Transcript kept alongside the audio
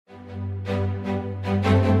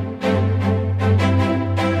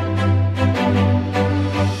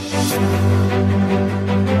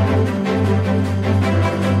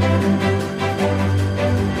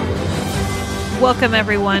Welcome,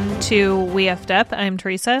 everyone, to We Effed Up. I'm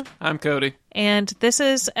Teresa. I'm Cody. And this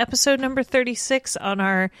is episode number 36 on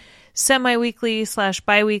our semi-weekly /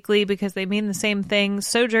 bi-weekly, because they mean the same thing,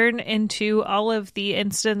 sojourn into all of the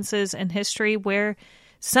instances in history where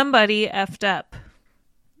somebody effed up.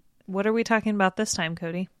 What are we talking about this time,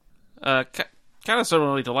 Cody? Kind of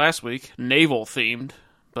similarly to last week, naval themed,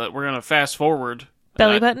 but we're going to fast forward.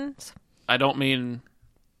 Belly buttons? I don't mean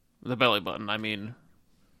the belly button. I mean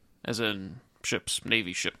as in ships,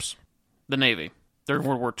 Navy ships. The Navy. During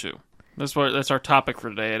World War II. That's our topic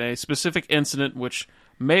for today, and a specific incident which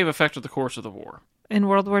may have affected the course of the war. In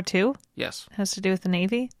World War II? Yes. Has to do with the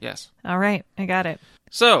Navy? Yes. All right, I got it.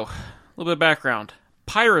 So, a little bit of background.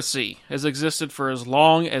 Piracy has existed for as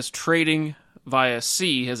long as trading via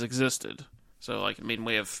sea has existed. So,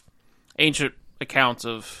 we have ancient accounts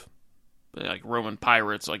of, Roman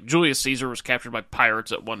pirates. Like, Julius Caesar was captured by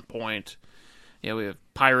pirates at one point. You know, we have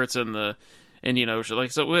pirates in the Indian Ocean.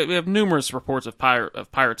 So we have numerous reports of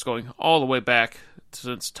pirates going all the way back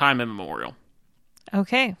since time immemorial.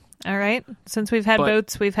 Okay. All right. Since we've had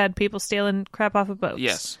boats, we've had people stealing crap off of boats.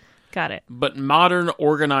 Yes. Got it. But modern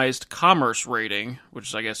organized commerce raiding, which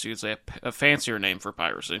is, I guess you could say a fancier name for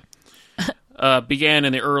piracy, began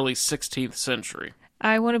in the early 16th century.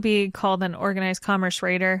 I want to be called an organized commerce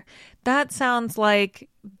raider. That sounds like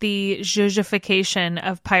the zhuzhification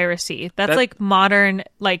of piracy. That's like modern,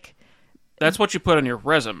 like... That's what you put on your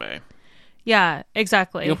resume. Yeah,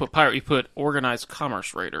 exactly. You don't put pirate, you put organized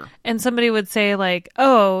commerce raider. And somebody would say, like,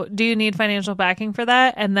 oh, do you need financial backing for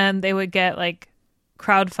that? And then they would get, like,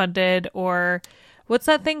 crowdfunded, or what's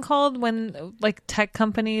that thing called when, like, tech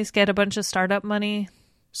companies get a bunch of startup money?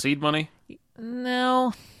 Seed money?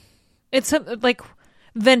 No. It's, like...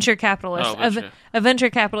 venture capitalist. A venture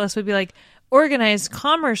capitalist would be like, organized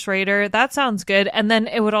commerce raider, that sounds good. And then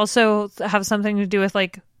it would also have something to do with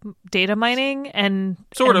like data mining and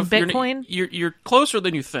Bitcoin. You're closer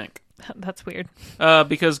than you think. That's weird.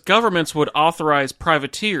 Because governments would authorize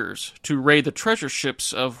privateers to raid the treasure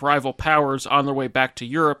ships of rival powers on their way back to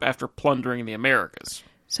Europe after plundering the Americas.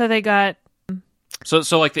 So they got...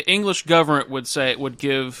 So like the English government would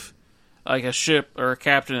give like a ship or a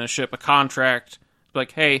captain of a ship a contract.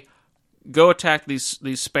 Like, hey, go attack these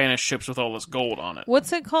Spanish ships with all this gold on it.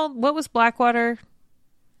 What's it called? What was Blackwater?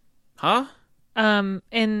 Huh?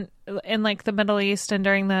 In like the Middle East and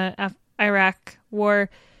during the Iraq War,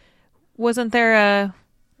 wasn't there a?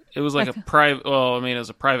 It was like a private. Well, it was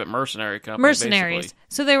a private mercenary company. Mercenaries. Basically.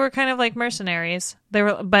 So they were kind of like mercenaries. They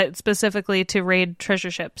were, but specifically to raid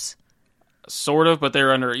treasure ships. Sort of, but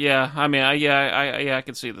they're under. Yeah, I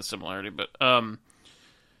can see the similarity, but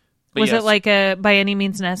was it like a by any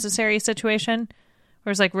means necessary situation?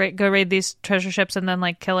 Where it's like, go raid these treasure ships and then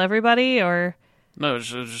like kill everybody, or... No,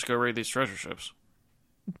 just go raid these treasure ships.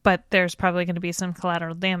 But there's probably going to be some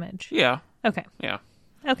collateral damage. Yeah. Okay. Yeah.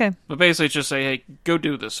 Okay. But basically it's just say, hey, go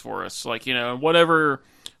do this for us. Like, whatever,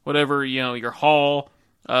 your haul,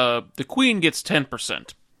 the Queen gets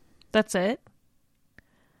 10%. That's it?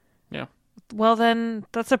 Yeah. Well then,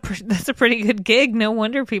 that's a pretty good gig. No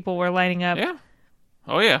wonder people were lining up. Yeah.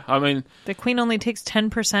 Oh, yeah. The Queen only takes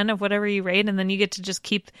 10% of whatever you raid, and then you get to just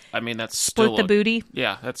keep... that's split the booty.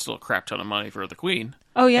 Yeah, that's still a crap ton of money for the Queen.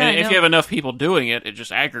 Oh, yeah. And if you have enough people doing it, it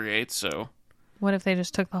just aggregates, so... What if they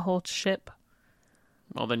just took the whole ship?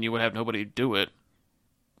 Well, then you would have nobody do it.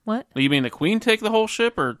 What? You mean the Queen take the whole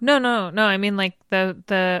ship, or... No. I mean, like,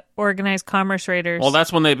 the organized commerce raiders. Well,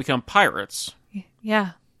 that's when they become pirates.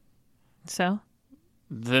 Yeah. So?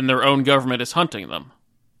 Then their own government is hunting them.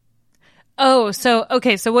 Oh, so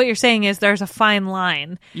what you're saying is there's a fine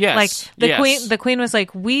line. Yes. Like the Queen was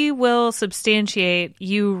like, we will substantiate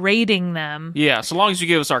you raiding them. Yeah, so long as you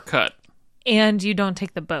give us our cut. And you don't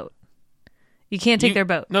take the boat. You can't take their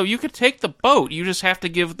boat. No, you could take the boat. You just have to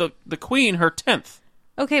give the Queen her 10th.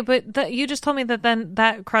 Okay, but you just told me that then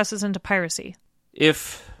that crosses into piracy.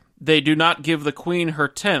 If they do not give the Queen her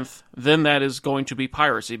 10th, then that is going to be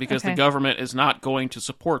piracy because the government is not going to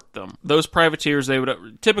support them. Those privateers, they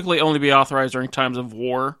would typically only be authorized during times of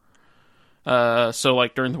war. So,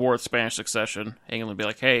 like, during the War of the Spanish Succession, England would be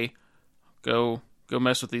like, hey, go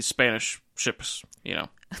mess with these Spanish ships,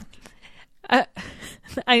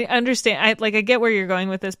 I understand. I get where you're going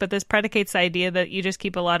with this, but this predicates the idea that you just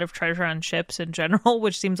keep a lot of treasure on ships in general,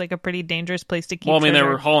 which seems like a pretty dangerous place to keep treasure. They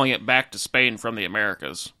were hauling it back to Spain from the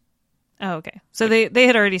Americas. Oh, okay. So they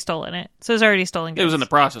had already stolen it. So it was already stolen goods. It was in the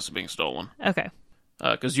process of being stolen. Okay.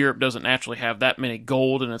 Because Europe doesn't naturally have that many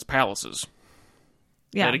gold in its palaces.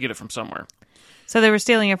 Yeah. They had to get it from somewhere. So they were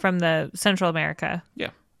stealing it from the Central America.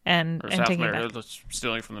 Yeah. And South taking America. it back.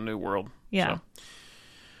 Stealing it from the New World. Yeah.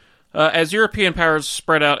 As European powers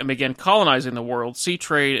spread out and began colonizing the world, sea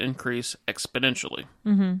trade increased exponentially.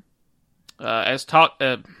 Mm-hmm.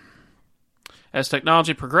 As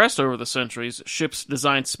technology progressed over the centuries, ships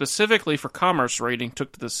designed specifically for commerce raiding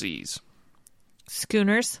took to the seas.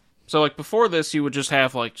 Schooners. So, like, before this, you would just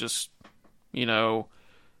have, like, a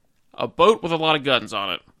boat with a lot of guns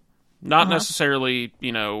on it. Not necessarily,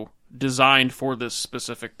 designed for this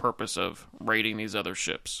specific purpose of raiding these other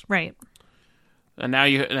ships. Right. And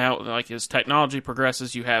now, like, as technology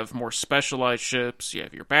progresses, you have more specialized ships. You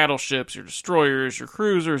have your battleships, your destroyers, your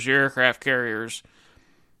cruisers, your aircraft carriers,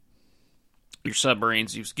 your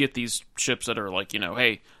submarines. You get these ships that are like,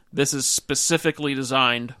 hey, this is specifically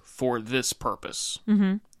designed for this purpose.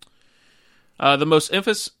 Mm-hmm. The most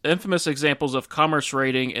infamous examples of commerce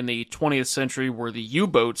raiding in the 20th century were the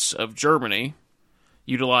U-boats of Germany,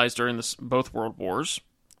 utilized during both World Wars.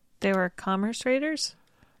 They were commerce raiders?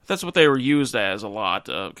 That's what they were used as a lot,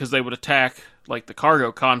 because they would attack like the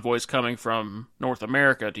cargo convoys coming from North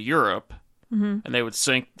America to Europe, and they would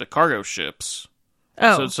sink the cargo ships.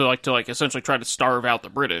 Oh, so to essentially try to starve out the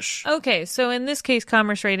British. Okay, so in this case,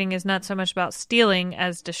 commerce raiding is not so much about stealing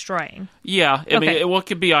as destroying. Yeah, I mean, it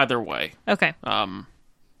could be either way. Okay. All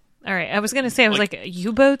right, I was going to say, like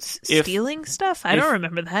U-boats stealing stuff? I don't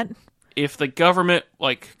remember that. If the government,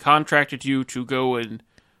 contracted you to go and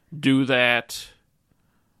do that,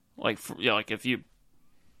 if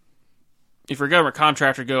your government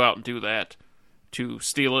contractor go out and do that to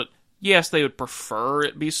steal it, yes, they would prefer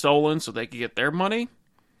it be stolen so they could get their money,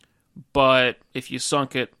 but if you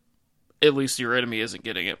sunk it, at least your enemy isn't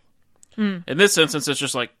getting it. In this instance, it's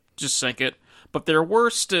just sink it. But there were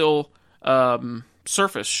still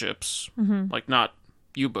surface ships, like not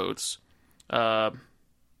U-boats,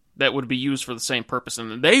 that would be used for the same purpose,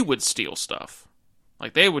 and they would steal stuff.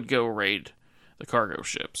 Like, they would go raid the cargo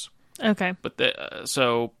ships. Okay. But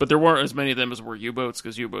there weren't as many of them as were U-boats,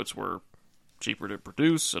 because U-boats were cheaper to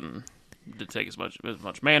produce and didn't take as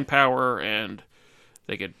much manpower, and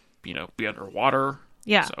they could be underwater.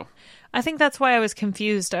 Yeah. So I think that's why I was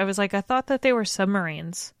confused. I was like, I thought that they were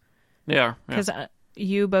submarines. Yeah. Because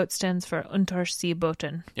U-boat stands for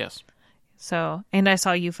Unterseebooten. Yes. So, and I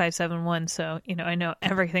saw U-571, so I know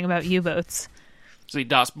everything about U-boats. See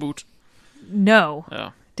Das Boot? No.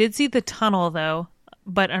 Oh. Did see the tunnel though,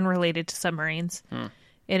 but unrelated to submarines.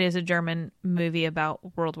 It is a German movie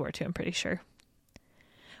about World War II, I'm pretty sure.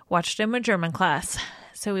 Watched it in a German class.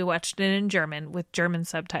 So we watched it in German with German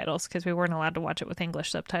subtitles because we weren't allowed to watch it with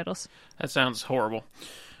English subtitles. That sounds horrible.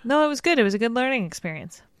 No, it was good. It was a good learning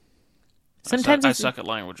experience. Sometimes I suck at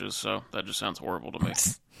languages, so that just sounds horrible to me.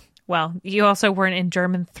 Well, you also weren't in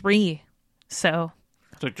German 3, so...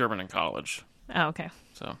 I took German in college. Oh, okay.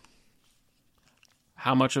 So,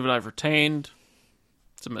 how much of it I've retained,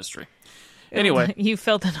 it's a mystery. Anyway. You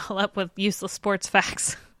filled it all up with useless sports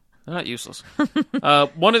facts. They're not useless.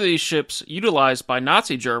 One of these ships utilized by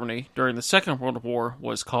Nazi Germany during the Second World War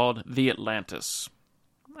was called the Atlantis.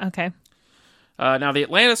 Okay. Now, the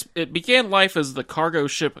Atlantis, it began life as the cargo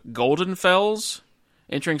ship Goldenfels,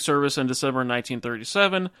 entering service in December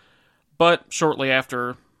 1937, but shortly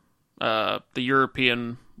after the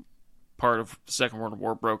European part of the Second World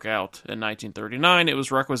War broke out in 1939, it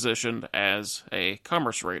was requisitioned as a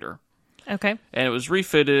commerce raider. Okay. And it was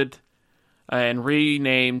refitted and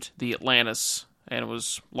renamed the Atlantis, and it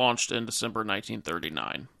was launched in December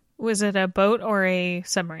 1939. Was it a boat or a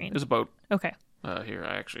submarine? It was a boat. Okay. Here,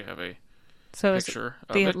 I actually have a it's picture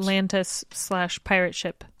of the it. Atlantis / pirate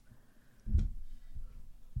ship.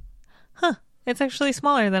 Huh. It's actually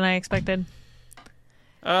smaller than I expected.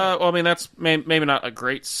 Well, I mean, that's maybe not a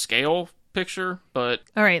great scale picture, but...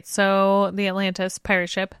 All right, so the Atlantis pirate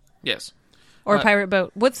ship. Yes. Or pirate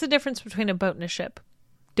boat. What's the difference between a boat and a ship?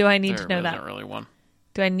 Do I need to know that? There isn't really one.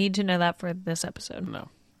 Do I need to know that for this episode? No.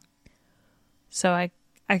 So I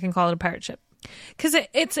can call it a pirate ship. Because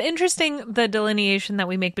it's interesting, the delineation that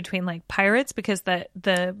we make between, pirates, because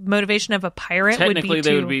the motivation of a pirate would be Technically,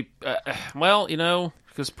 they would be...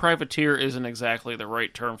 because privateer isn't exactly the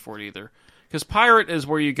right term for it either. Because pirate is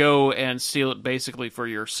where you go and steal it basically for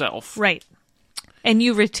yourself. Right. And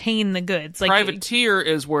you retain the goods. Privateer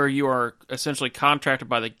is where you are essentially contracted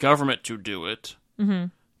by the government to do it,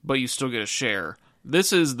 but you still get a share.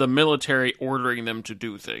 This is the military ordering them to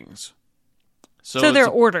do things. So they're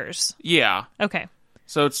orders. Yeah. Okay.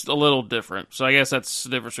 So it's a little different. So I guess that's the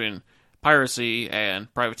difference between piracy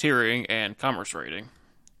and privateering and commerce raiding.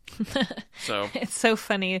 So it's so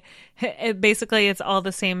funny. Basically, it's all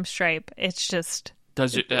the same stripe. It's just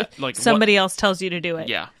does it somebody else tells you to do it.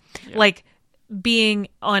 Yeah. Like being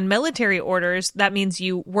on military orders, that means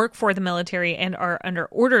you work for the military and are under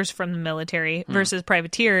orders from the military, versus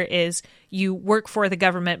privateer is you work for the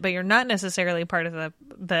government, but you're not necessarily part of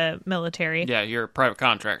the military. Yeah, you're a private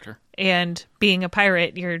contractor. And being a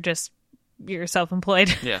pirate, you're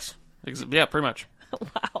self-employed. Yes. Yeah, pretty much.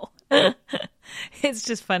 Wow. It's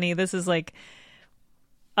just funny. This is like,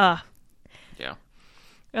 yeah,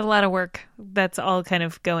 a lot of work that's all kind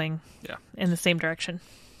of going yeah, in the same direction.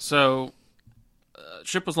 So,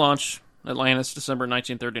 ship was launched Atlantis, December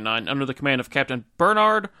 1939, under the command of Captain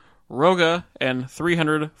Bernard Roga and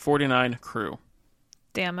 349 crew.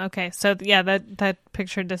 Damn. Okay. So yeah, that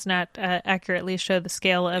picture does not accurately show the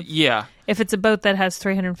scale of. Yeah. If it's a boat that has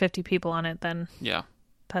 350 people on it, then yeah,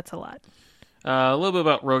 that's a lot. A little bit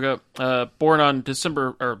about Roga. Born on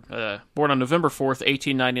November 4th,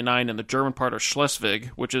 1899, in the German part of Schleswig,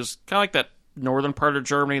 which is kind of like that northern part of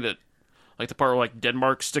Germany that, like the part where like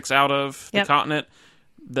Denmark sticks out of the continent,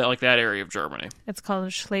 that area of Germany. It's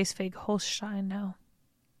called Schleswig-Holstein now.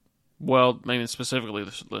 Well, maybe specifically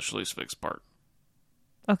the Schleswig's part.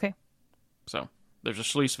 Okay. So there's a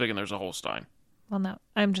Schleswig and there's a Holstein. Well, no,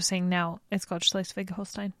 I'm just saying now it's called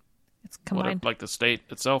Schleswig-Holstein. It's combined. Like the state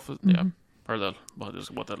itself, yeah, or the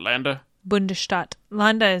Länder. Bundesstaat.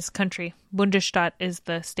 Länder is country. Bundesstaat is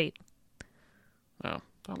the state. Oh,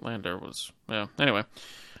 that Länder was Anyway.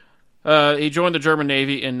 He joined the German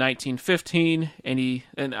Navy in 1915,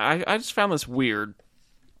 and I just found this weird.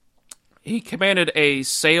 He commanded a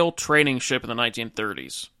sail training ship in the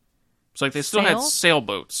 1930s. It's like they still had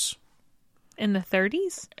sailboats in the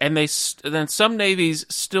 30s, and then some navies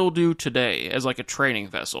still do today as like a training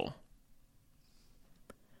vessel.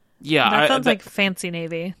 Yeah, that sounds like fancy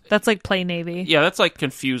navy. That's like play navy. Yeah, that's like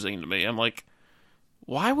confusing to me. I'm like,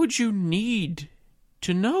 why would you need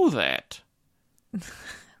to know that?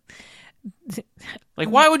 Like,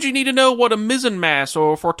 why would you need to know what a mizzenmast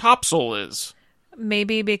or foretopsail is?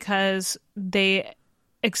 Maybe because they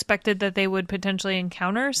expected that they would potentially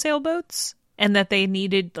encounter sailboats and that they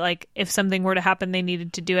needed, like, if something were to happen, they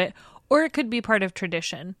needed to do it. Or it could be part of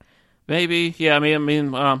tradition. Maybe. Yeah,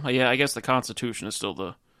 I guess the Constitution is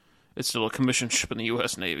still a commissioned ship in the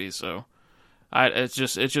U.S. Navy, so it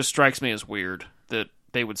just strikes me as weird that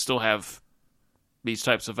they would still have these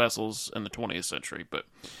types of vessels in the 20th century. But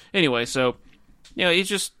anyway, so, he's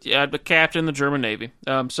just the captain of the German Navy.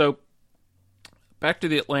 So back to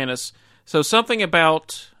the Atlantis. So something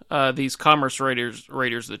about these commerce raiders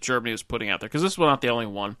that Germany was putting out there, because this was not the only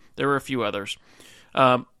one. There were a few others.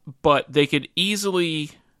 But they could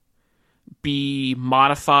easily be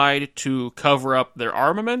modified to cover up their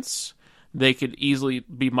armaments. They could easily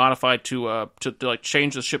be modified to like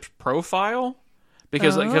change the ship's profile.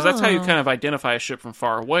 Because that's how you kind of identify a ship from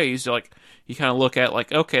far away. You kind of look at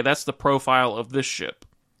like, okay, that's the profile of this ship.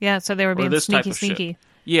 Yeah, so they were being sneaky.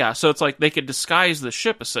 Yeah, so it's like they could disguise the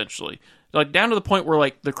ship essentially, like down to the point where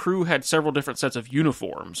like the crew had several different sets of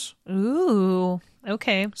uniforms. Ooh,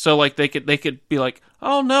 okay. So like they could be like,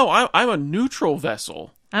 oh no, I'm a neutral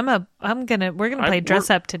vessel. We're gonna play dress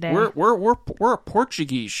up today. We're a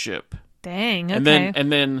Portuguese ship. Dang. Okay.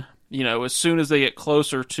 And then as soon as they get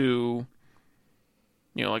closer to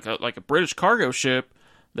like a British cargo ship,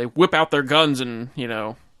 they whip out their guns and,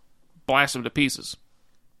 blast them to pieces.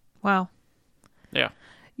 Wow. Yeah.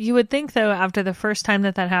 You would think, though, after the first time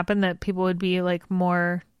that happened, that people would be, like,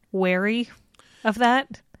 more wary of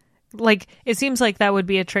that. Like, it seems like that would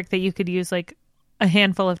be a trick that you could use, like, a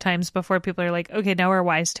handful of times before people are like, okay, now we're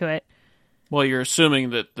wise to it. Well, you're assuming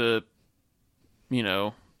that the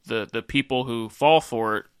people who fall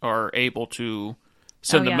for it are able to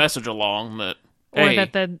send the message along that, or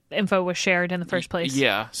that the info was shared in the first place.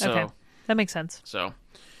 Yeah. So, okay. That makes sense. So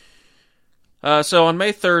on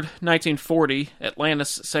May 3rd, 1940,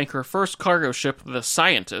 Atlantis sank her first cargo ship, the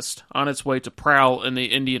Scientist, on its way to prowl in the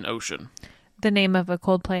Indian Ocean. The name of a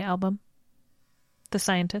Coldplay album. The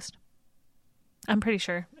Scientist. I'm pretty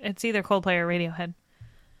sure. It's either Coldplay or Radiohead.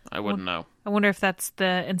 I wouldn't know. I wonder if that's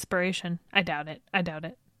the inspiration. I doubt it. I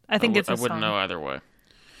think it's a song. I wouldn't know either way.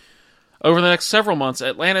 Over the next several months,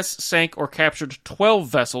 Atlantis sank or captured 12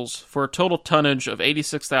 vessels for a total tonnage of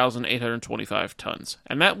 86,825 tons.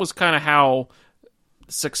 And that was kind of how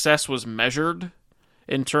success was measured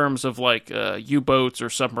in terms of like U-boats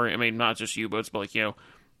or submarine. I mean, not just U-boats, but like,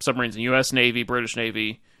 submarines in U.S. Navy, British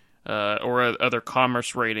Navy, or other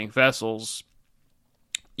commerce raiding vessels.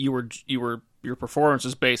 Your performance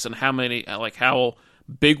is based on how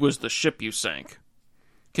big was the ship you sank.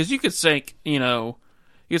 Because you could sink,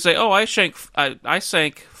 you say, oh, I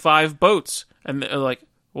sank 5 boats. And they're like,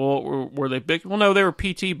 well, were they big? Well, no, they were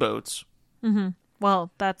PT boats. Mm-hmm.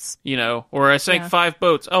 Well, that's... You know, or I sank 5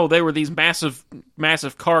 boats. Oh, they were these massive,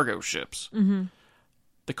 massive cargo ships. Mm-hmm.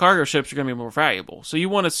 The cargo ships are going to be more valuable. So you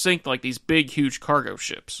want to sink like these big, huge cargo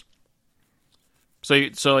ships.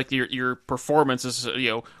 So like your performance is,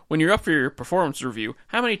 when you're up for your performance review,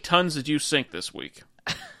 how many tons did you sink this week?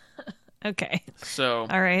 Okay. So.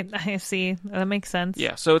 All right. I see. That makes sense.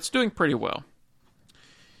 Yeah. So it's doing pretty well.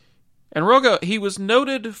 And Roga, he was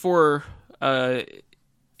noted for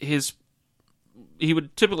he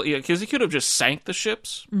would typically, because he could have just sank the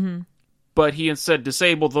ships, but he instead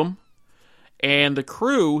disabled them. And the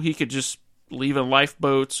crew, he could just leave in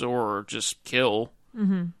lifeboats or just kill.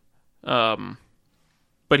 But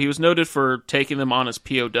he was noted for taking them on as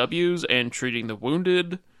POWs and treating the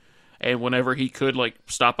wounded. And whenever he could, like,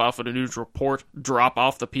 stop off at a neutral port, drop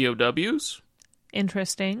off the POWs.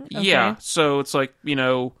 Interesting. Okay. Yeah, so it's like,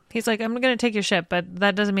 He's like, I'm going to take your ship, but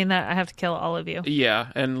that doesn't mean that I have to kill all of you.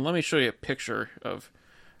 Yeah, and let me show you a picture of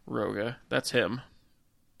Roga. That's him.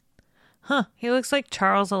 Huh. He looks like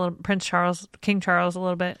Prince Charles, King Charles a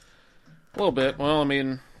little bit. A little bit. Well, I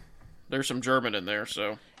mean, there's some German in there,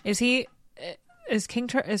 so. Is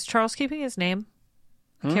Charles keeping his name?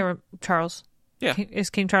 Charles. Yeah. Is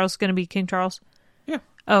King Charles going to be King Charles? Yeah.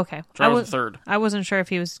 Oh, okay. Charles III. I wasn't sure if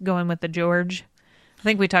he was going with the George. I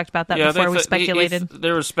think we talked about that before we speculated.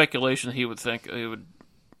 There was speculation he would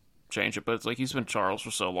change it, but it's like he's been Charles for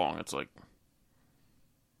so long. It's like,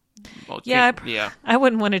 well, I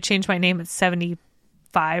wouldn't want to change my name at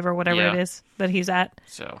 75 or whatever it is that he's at.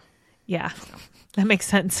 So, yeah, that makes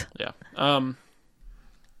sense. Yeah.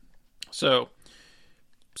 So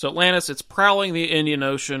Atlantis, it's prowling the Indian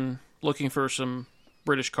Ocean, looking for some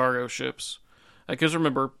British cargo ships. Because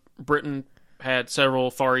remember, Britain had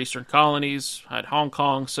several Far Eastern colonies, had Hong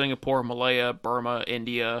Kong, Singapore, Malaya, Burma,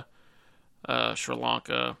 India, Sri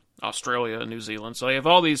Lanka, Australia, New Zealand. So they have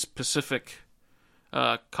all these Pacific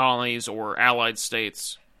colonies or allied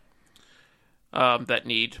states that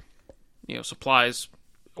need, supplies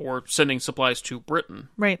or sending supplies to Britain.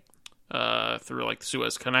 Right. Through like the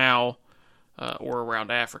Suez Canal or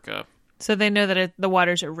around Africa. So they know that the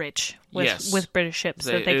waters are rich with British ships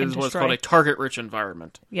that they can destroy. It is what's called a target-rich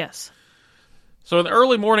environment. Yes. So in the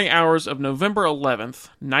early morning hours of November 11th,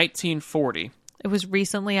 1940... It was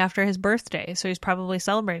recently after his birthday, so he's probably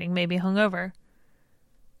celebrating, maybe hungover.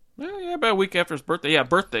 Yeah, about a week after his birthday. Yeah,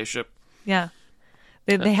 birthday ship. Yeah.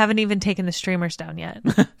 They haven't even taken the streamers down yet.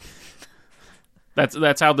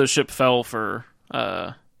 That's how the ship fell for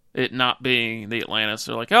it not being the Atlantis.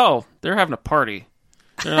 They're like, oh, they're having a party.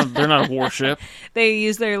 They're not a warship. They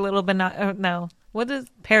use their little no. What is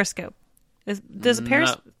periscope?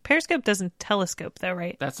 Periscope doesn't telescope though,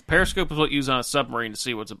 right? That's the periscope is what you use on a submarine to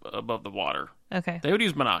see what's above the water. Okay. They would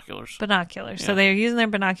use binoculars. Yeah. So they're using their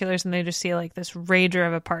binoculars and they just see like this rager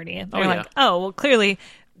of a party. And they're like, oh, well, clearly,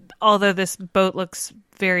 although this boat looks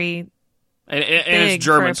very and it's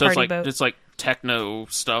German, so it's like techno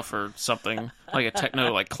stuff or something, like a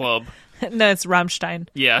techno like club. No, it's Rammstein.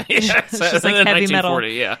 Yeah. It's just like heavy metal.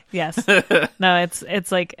 Yeah. Yes. No,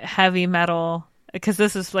 it's like heavy metal because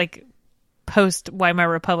this is like post Weimar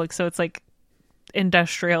Republic, so it's like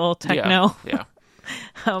industrial techno. Yeah.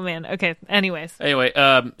 Oh man. Okay. Anyway,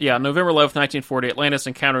 November 11th, 1940, Atlantis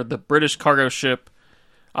encountered the British cargo ship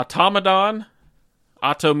Automedon.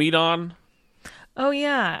 Oh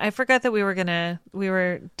yeah, I forgot that we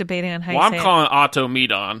were debating on how. Well, you I'm say calling it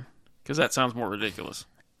Automedon because that sounds more ridiculous.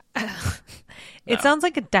 It sounds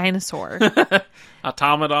like a dinosaur.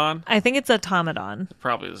 Automedon? I think it's Automedon. It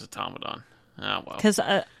probably is Automedon. Oh, well. Because,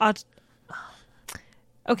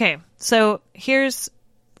 okay, so here's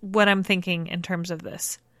what I'm thinking in terms of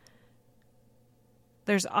this.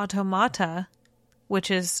 There's automata,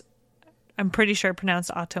 which is, I'm pretty sure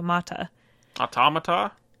pronounced automata.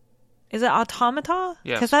 Automata? Is it automata?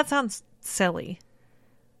 Yes. Because that sounds silly.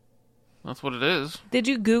 That's what it is. Did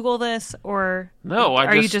you Google this, or no?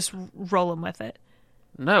 Are you just rolling with it?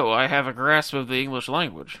 No, I have a grasp of the English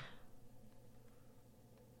language.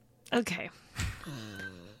 Okay.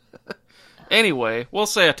 Anyway, we'll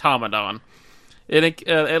say Automedon.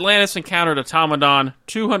 Atlantis encountered Automedon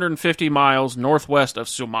 250 miles northwest of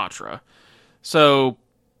Sumatra. So,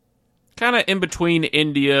 kind of in between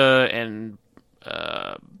India and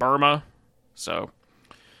Burma. So,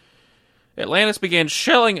 Atlantis began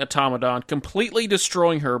shelling Automedon, completely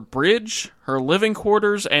destroying her bridge, her living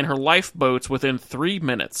quarters, and her lifeboats within 3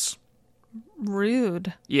 minutes.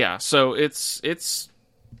 Rude. Yeah, so it's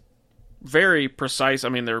very precise. I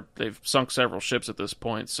mean, they've sunk several ships at this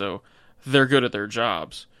point, so they're good at their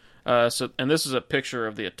jobs. And this is a picture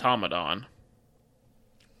of the Automedon.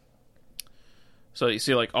 So you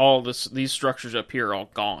see, like all these structures up here are all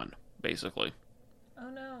gone, basically.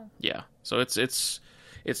 no. Yeah, so it's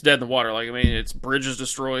dead in the water. Like, I mean, its bridge is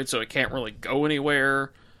destroyed, so it can't really go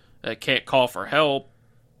anywhere. It can't call for help.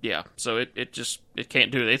 Yeah, so it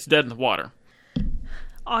can't do it. It's dead in the water.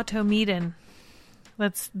 Automedon.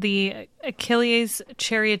 That's the Achilles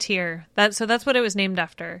charioteer. That's what it was named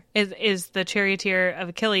after. Is the charioteer of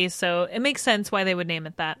Achilles? So it makes sense why they would name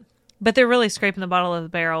it that. But they're really scraping the bottom of the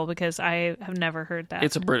barrel because I have never heard that.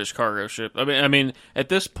 It's a British cargo ship. I mean, at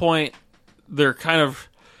this point, they're kind of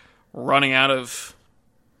running out of,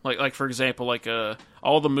 like for example, like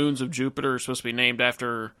all the moons of Jupiter are supposed to be named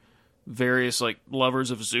after various like lovers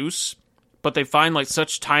of Zeus, but they find like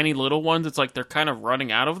such tiny little ones. It's like they're kind of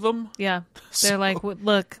running out of them. Yeah, they're like,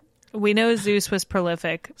 look, we know Zeus was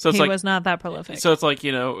prolific. So he was not that prolific. So it's like,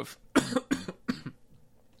 if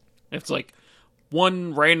it's like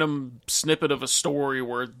one random snippet of a story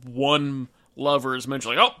where one lover is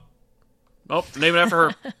mentioned, like, oh, name it after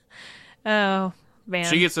her. Oh man,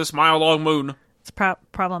 she gets this mile-long moon. It's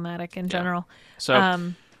problematic in general.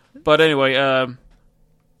 So, but anyway,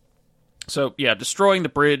 so yeah, destroying the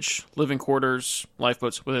bridge, living quarters,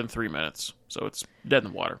 lifeboats within 3 minutes. So it's dead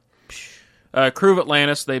in the water. Crew of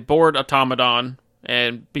Atlantis, they board Automedon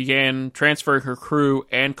and began transferring her crew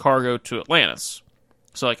and cargo to Atlantis.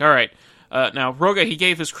 So like, all right. Now, Roga, he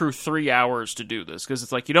gave his crew 3 hours to do this, because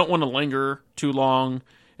it's like, you don't want to linger too long.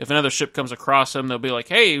 If another ship comes across them, they'll be like,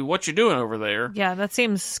 hey, what you doing over there? Yeah, that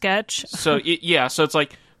seems sketch. So, so it's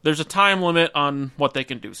like, there's a time limit on what they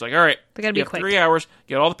can do. It's like, all right, they gotta be quick. 3 hours,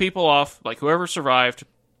 get all the people off, like whoever survived,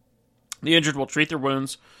 the injured will treat their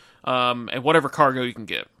wounds, and whatever cargo you can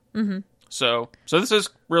get. Mm-hmm. So this is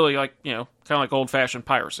really like, kind of like old-fashioned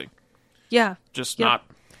piracy. Yeah. Just not...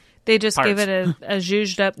 They just pirates. Give it a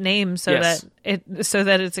zhuzhed up name so that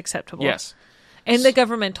it's acceptable. Yes. And the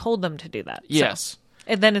government told them to do that. Yes.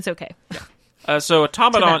 And then it's okay. So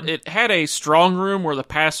Automedon, it had a strong room where the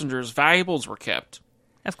passengers' valuables were kept.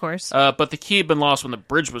 Of course. But the key had been lost when the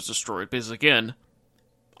bridge was destroyed, because again,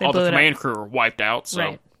 all the command crew were wiped out.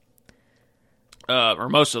 So, right. Or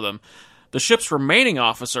most of them. The ship's remaining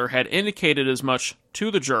officer had indicated as much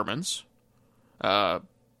to the Germans.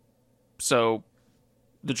 So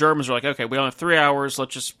the Germans were like, okay, we only have 3 hours. We'll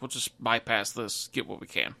just bypass this, get what we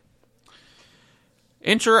can.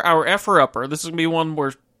 Enter our F-upper. This is going to be one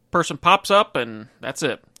where person pops up and that's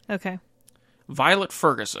it. Okay. Violet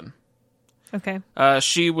Ferguson. Okay.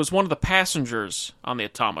 She was one of the passengers on the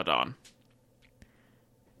Automedon.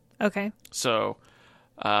 Okay. So,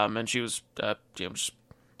 and she was just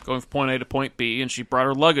going from point A to point B, and she brought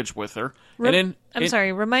her luggage with her. I'm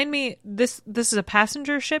sorry, remind me, this is a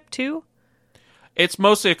passenger ship too? It's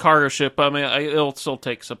mostly a cargo ship. I mean, it'll still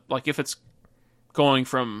take some, like if it's going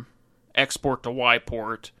from X port to Y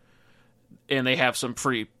port, and they have some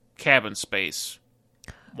free cabin space,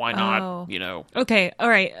 why not, Okay, all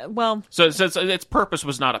right, well... So its purpose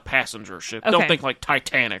was not a passenger ship. Okay. Don't think like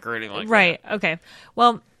Titanic or anything like that. Right, okay.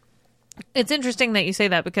 Well, it's interesting that you say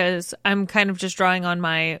that, because I'm kind of just drawing on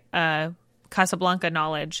my Casablanca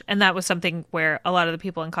knowledge, and that was something where a lot of the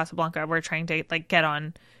people in Casablanca were trying to like get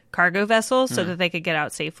on cargo vessels so that they could get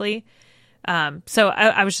out safely. So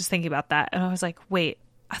I was just thinking about that, and I was like, wait,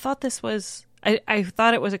 I thought this was... I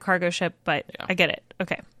thought it was a cargo ship, but yeah. I get it.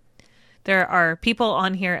 Okay. There are people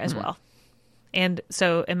on here as well. And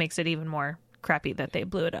so it makes it even more crappy that they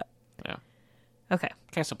blew it up. Yeah. Okay.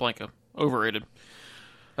 Casablanca. Overrated.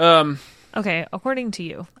 Okay, according to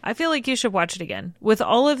you, I feel like you should watch it again. With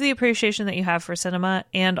all of the appreciation that you have for cinema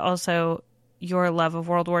and also your love of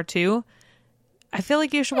World War II, I feel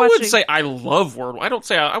like you should watch it. I wouldn't say I love World War. I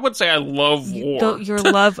wouldn't say I love war. Your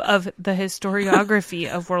love of the historiography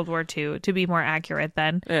of World War II, to be more accurate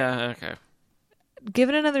then. Yeah, okay. Give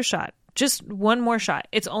it another shot. Just one more shot.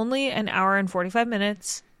 It's only an hour and 45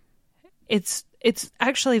 minutes. It's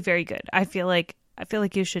actually very good. I feel like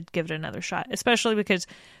you should give it another shot, especially because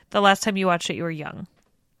the last time you watched it, you were young.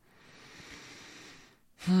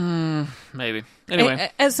 Maybe.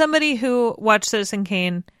 Anyway. As somebody who watched Citizen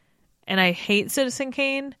Kane, and I hate Citizen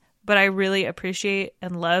Kane, but I really appreciate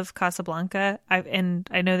and love Casablanca. And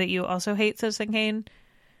I know that you also hate Citizen Kane,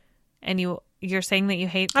 and you're saying that you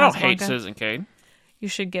hate Casablanca. I don't hate Citizen Kane. You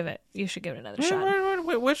should give it another shot.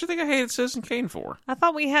 What do you think I hated Citizen Kane for? I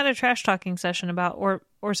thought we had a trash talking session about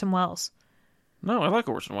Orson Welles. No, I like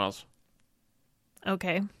Orson Welles.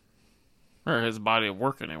 Okay. Or his body of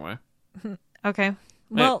work, anyway. Okay.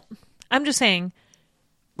 Well, I'm just saying.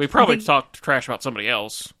 We probably talked trash about somebody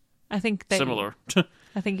else. I think that similar.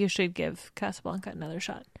 I think you should give Casablanca another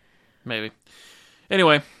shot. Maybe.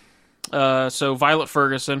 Anyway, so Violet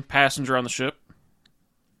Ferguson, passenger on the ship.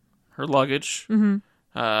 Her luggage. Mm-hmm.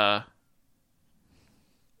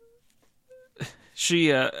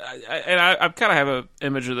 I kind of have an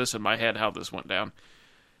image of this in my head, how this went down.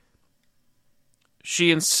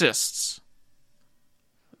 She insists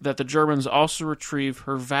that the Germans also retrieve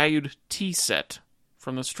her valued tea set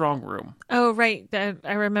from the strong room. Oh, right.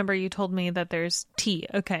 I remember you told me that there's tea.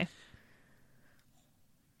 Okay.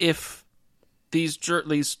 If these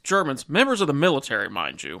Germans, members of the military,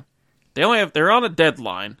 mind you, they're on a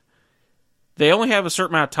deadline. They only have a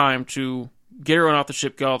certain amount of time to get everyone off the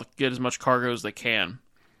ship, get as much cargo as they can.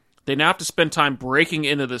 They now have to spend time breaking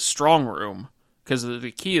into this strong room because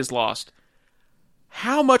the key is lost.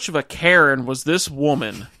 How much of a Karen was this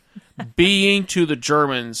woman being to the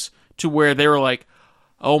Germans to where they were like,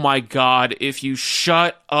 oh my God, if you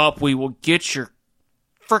shut up, we will get your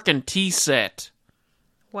frickin' tea set.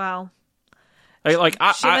 Wow. She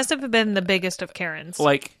must have been the biggest of Karens.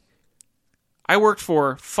 Like, I worked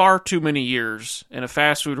for far too many years in a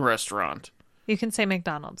fast food restaurant. You can say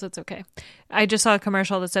McDonald's. It's okay. I just saw a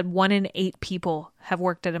commercial that said 1 in 8 people have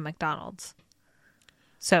worked at a McDonald's.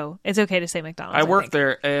 So it's okay to say McDonald's. I worked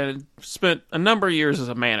there and spent a number of years as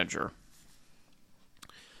a manager.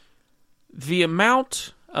 The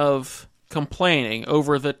amount of complaining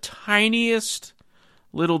over the tiniest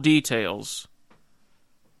little details,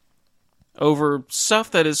 over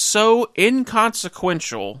stuff that is so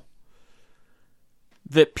inconsequential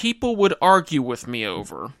that people would argue with me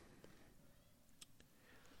over.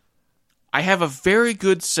 I have a very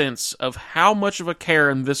good sense of how much of a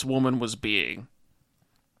Karen this woman was being.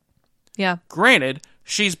 Yeah. Granted,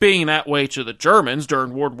 she's being that way to the Germans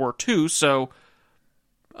during World War II, so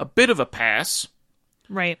a bit of a pass.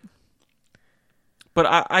 Right. But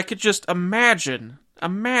I could just imagine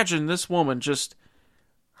this woman just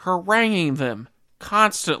haranguing them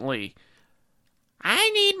constantly. I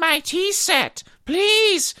need my tea set.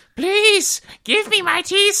 Please, give me my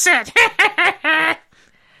tea set.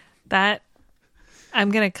 That,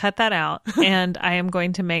 I'm going to cut that out, and I'm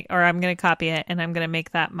going to copy it, and I'm going to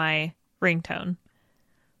make that my ringtone.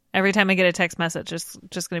 Every time I get a text message, it's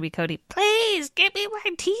just going to be Cody, please give me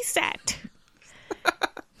my tea set.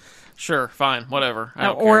 Sure, fine, whatever.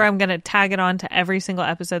 Or I'm going to tag it on to every single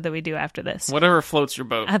episode that we do after this. Whatever floats your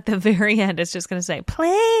boat. At the very end, it's just going to say,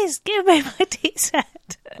 please give me my tea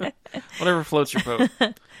set. Whatever floats your boat.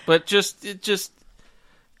 But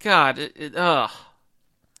God,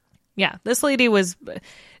 Yeah, this lady was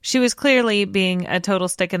clearly being a total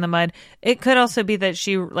stick in the mud. It could also be that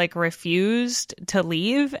she refused to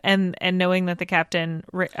leave, and knowing that the captain,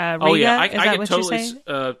 Riga, oh yeah, I is that could what totally, you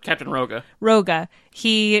say? Captain Roga. Roga,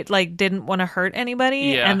 he didn't want to hurt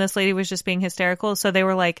anybody, yeah. And this lady was just being hysterical. So they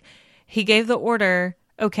were like, he gave the order,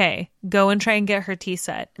 okay, go and try and get her tea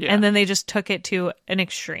set, yeah. And then they just took it to an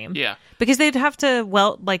extreme, yeah, because they'd have to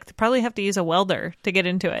probably have to use a welder to get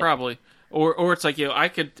into it, probably. Or it's like, I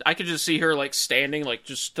could just see her standing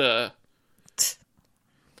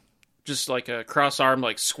just like a cross-armed,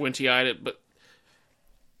 squinty-eyed, but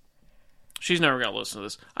she's never gonna listen to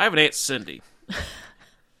this. I have an Aunt Cindy.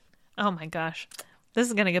 Oh my gosh, this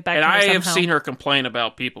is gonna get back. And to me I somehow. have seen her complain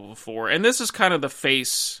about people before, and this is kind of the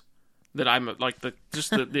face that I'm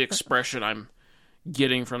the expression I'm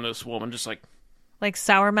getting from this woman, just like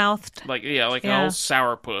sour-mouthed, an old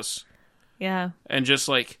sourpuss. Yeah, and just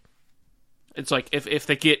it's like if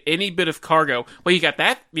they get any bit of cargo, well, you got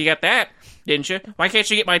that, didn't you? Why can't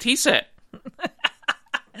you get my tea set?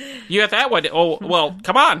 You got that one. Oh, well,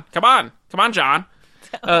 come on, John.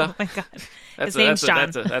 Oh my God, his name's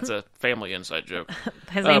John. That's a family inside joke.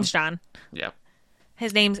 His name's John. Yeah.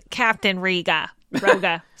 His name's Captain Riga.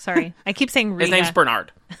 Roga. Sorry, I keep saying Riga. His name's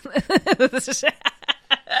Bernard.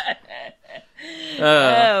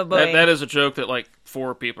 Oh boy, that is a joke that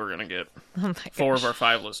 4 people are gonna get. Oh my 4 of our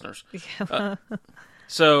 5 listeners.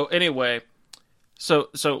 So anyway, so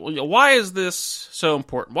why is this so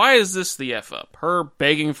important? Why is this the F up? Her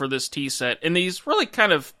begging for this tea set in these really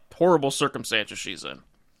kind of horrible circumstances she's in.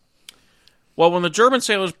 Well, when the German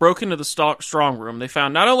sailors broke into the strong room, they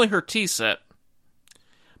found not only her tea set,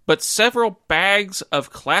 but several bags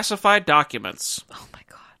of classified documents. Oh my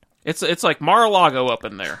God. It's like Mar-a-Lago up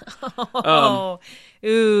in there.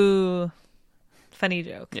 Ooh. Funny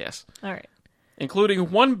joke. Yes. All right.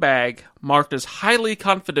 Including one bag marked as highly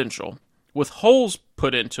confidential, with holes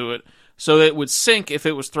put into it so that it would sink if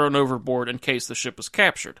it was thrown overboard in case the ship was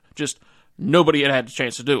captured. Just nobody had a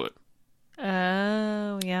chance to do it.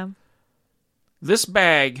 Oh, yeah. This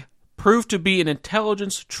bag proved to be an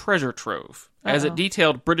intelligence treasure trove, as it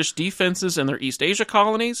detailed British defenses in their East Asia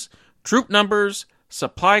colonies, troop numbers,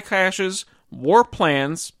 supply caches, war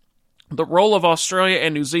plans, the role of Australia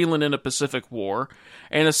and New Zealand in the Pacific War,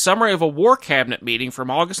 and a summary of a War Cabinet meeting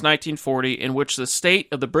from August 1940 in which the state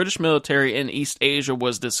of the British military in East Asia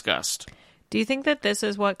was discussed. Do you think that this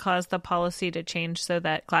is what caused the policy to change so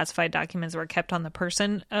that classified documents were kept on the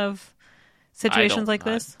person of situations like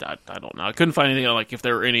this? I don't know. I couldn't find anything like if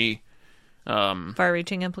there were any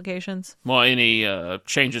far-reaching implications. Well, any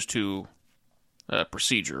changes to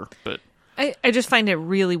procedure, but I just find it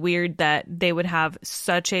really weird that they would have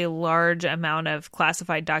such a large amount of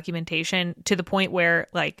classified documentation to the point where,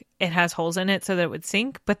 like, it has holes in it so that it would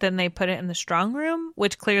sink, but then they put it in the strong room,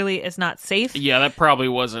 which clearly is not safe. Yeah, that probably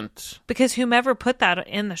wasn't... Because whomever put that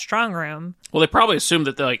in the strong room... Well, they probably assumed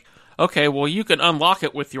that they're like, okay, well, you can unlock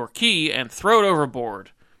it with your key and throw it overboard.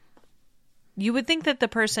 You would think that the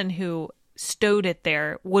person who stowed it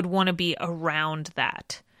there would want to be around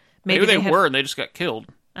that. Maybe they were, and they just got killed.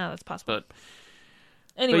 Oh, that's possible. But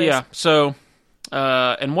anyways. Yeah, so,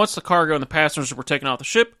 and once the cargo and the passengers were taken off the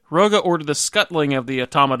ship, Roga ordered the scuttling of the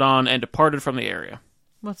automaton and departed from the area.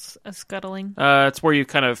 What's a scuttling? It's where you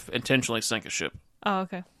kind of intentionally sink a ship. Oh,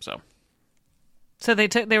 okay. So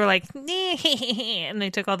they were like, and they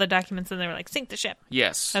took all the documents and they were like, sink the ship.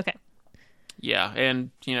 Yes. Okay. Yeah, and,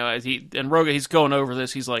 you know, as Roga, he's going over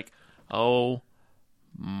this, he's like, oh,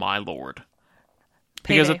 my lord.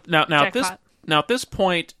 Because now at this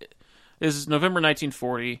point, this is November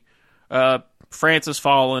 1940. France has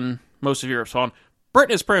fallen. Most of Europe's fallen.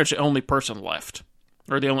 Britain is pretty much the only person left,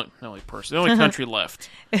 or the only country left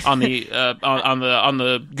on the on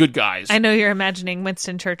the good guys. I know you're imagining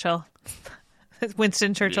Winston Churchill.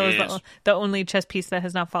 Winston Churchill is the only chess piece that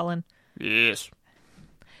has not fallen. Yes.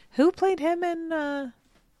 Who played him in The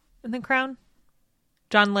Crown?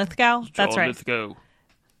 John Lithgow. That's right. Lithgow.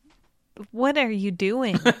 What are you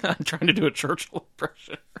doing? I'm trying to do a Churchill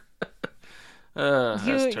impression.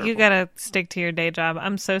 You gotta stick to your day job.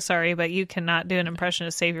 I'm so sorry, but you cannot do an impression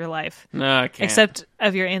to save your life. No, I can't. Except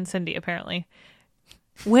of your Aunt Cindy, apparently.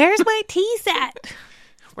 Where's my tea set?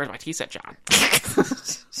 Where's my tea set, John?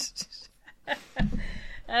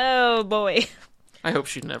 Oh, boy. I hope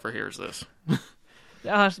she never hears this.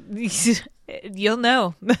 You'll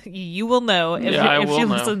know. You will know if she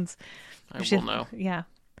listens. I will know. Yeah.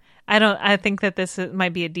 I think that this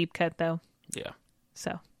might be a deep cut, though. Yeah.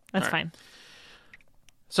 So, that's fine.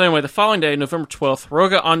 So anyway, the following day, November 12th,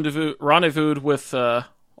 Roga rendezvoused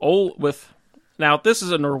with... Now, this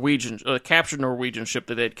is a captured Norwegian ship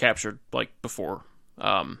that they'd captured, like, before.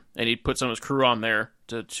 And he'd put some of his crew on there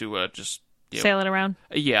to just... Sail it around?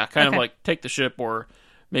 Yeah, kind of like take the ship or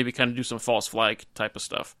maybe kind of do some false flag type of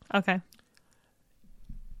stuff. Okay.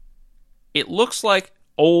 It looks like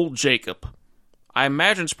Old Jacob. I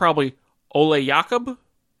imagine it's probably Ole Jacob.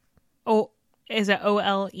 Oh, is it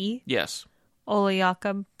O-L-E? Yes. Ole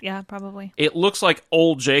Jacob. Yeah, probably. It looks like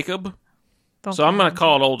Old Jacob. So I'm going to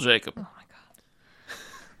call it Old Jacob. Oh, my God.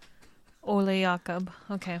 Ole Jacob.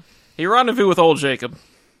 Okay. He rendezvoused with Old Jacob,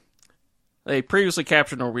 a previously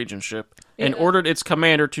captured Norwegian ship, and ordered its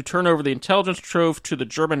commander to turn over the intelligence trove to the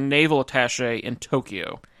German naval attaché in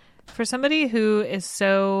Tokyo. For somebody who is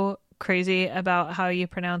so crazy about how you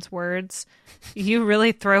pronounce words, you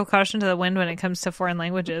really throw caution to the wind when it comes to foreign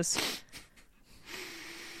languages.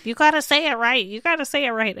 You gotta say it right. You gotta say it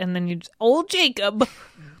right. And then you just, Old Jacob.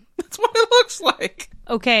 That's what it looks like.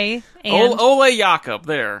 Okay. And Ole Jacob,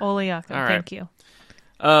 there. Ole Jacob, right. Thank you.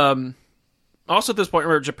 Also at this point,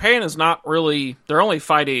 remember, Japan is not really... They're only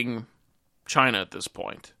fighting China at this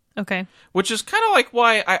point. Okay. Which is kind of like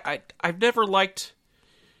why I've never liked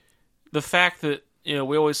the fact that, you know,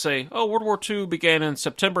 we always say, oh, World War II began in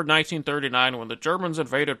September 1939 when the Germans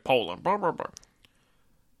invaded Poland. Blah, blah, blah.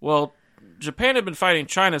 Well, Japan had been fighting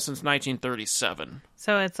China since 1937.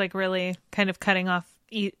 So it's like really kind of cutting off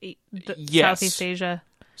Southeast Asia.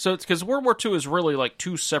 So it's because World War II is really like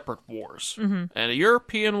two separate wars. Mm-hmm. And a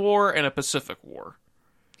European war and a Pacific war.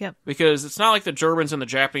 Yep. Because it's not like the Germans and the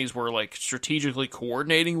Japanese were like strategically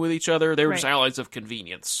coordinating with each other. They were just allies of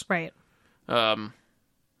convenience. Right. Kind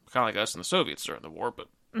of like us and the Soviets during the war, but...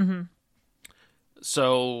 Mm-hmm.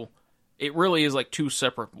 So it really is like two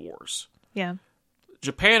separate wars. Yeah.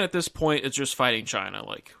 Japan at this point is just fighting China.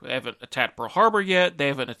 Like, they haven't attacked Pearl Harbor yet. They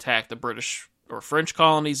haven't attacked the British or French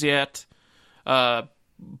colonies yet.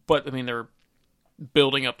 But, I mean, they're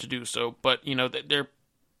building up to do so. But, you know, their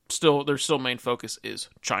still main focus is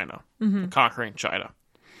China. Mm-hmm. Conquering China.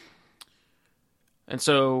 And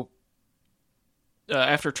so,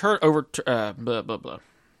 after turning over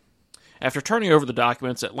the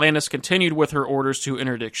documents, Atlantis continued with her orders to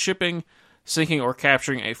interdict shipping, sinking or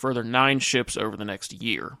capturing a further 9 ships over the next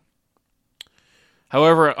year.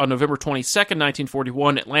 However, on November 22nd,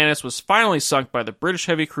 1941, Atlantis was finally sunk by the British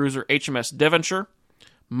heavy cruiser HMS Devonshire.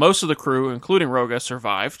 Most of the crew, including Roga,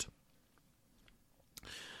 survived.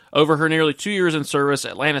 Over her nearly 2 years in service,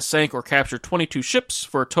 Atlantis sank or captured 22 ships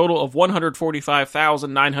for a total of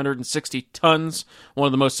 145,960 tons, one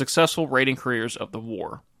of the most successful raiding careers of the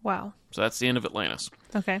war. Wow. So that's the end of Atlantis.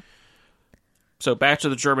 Okay. So back to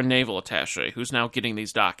the German naval attaché, who's now getting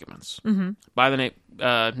these documents, by the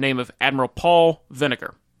name of Admiral Paul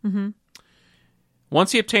Vinegar.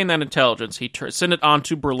 Once he obtained that intelligence, he sent it on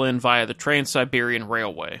to Berlin via the Trans-Siberian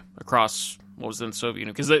Railway across what was then Soviet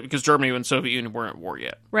Union, because Germany and Soviet Union weren't at war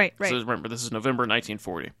yet. Right. So remember, this is November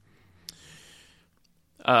 1940.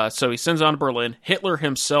 So he sends it on to Berlin. Hitler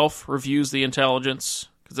himself reviews the intelligence,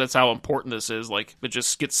 because that's how important this is. Like, it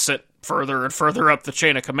just gets sent further and further up the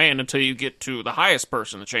chain of command until you get to the highest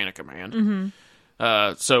person in the chain of command.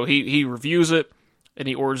 So he reviews it, and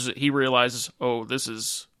he orders it. He realizes, oh, this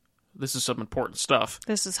is some important stuff.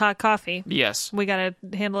 This is hot coffee. Yes. We got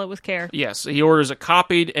to handle it with care. Yes. He orders it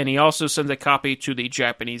copied, and he also sends a copy to the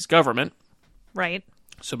Japanese government. Right.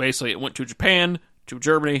 So basically, it went to Japan, to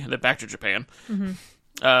Germany, and then back to Japan,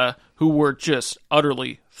 who were just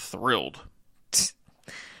utterly thrilled.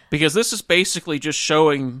 Because this is basically just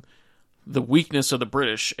showing the weakness of the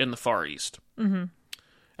British in the Far East. And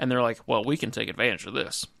they're like, well, we can take advantage of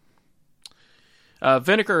this.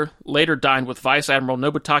 Vinegar later dined with Vice Admiral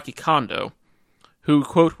Nobutake Kondo, who,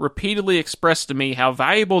 quote, repeatedly expressed to me how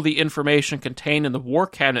valuable the information contained in the War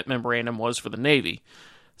Cabinet Memorandum was for the Navy.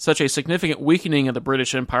 Such a significant weakening of the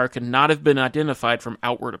British Empire could not have been identified from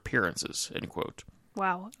outward appearances, end quote.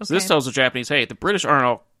 Wow. Okay. So this tells the Japanese, hey, the British aren't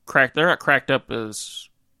all cracked. They're not cracked up as...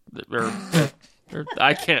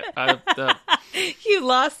 I can't... You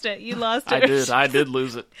lost it. I did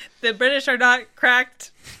lose it. The British are not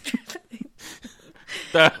cracked.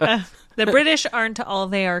 The British aren't all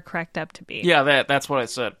they are cracked up to be. Yeah, that's what I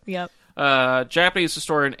said. Yep. Japanese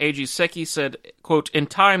historian Eiji Seki said, quote, in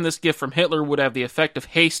time, this gift from Hitler would have the effect of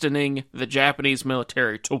hastening the Japanese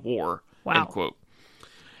military to war, wow. End quote.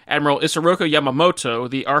 Admiral Isoroku Yamamoto,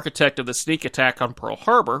 the architect of the sneak attack on Pearl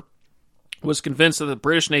Harbor, was convinced that the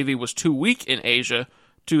British Navy was too weak in Asia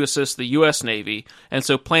to assist the U.S. Navy, and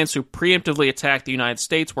so plans to preemptively attack the United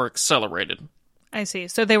States were accelerated. I see.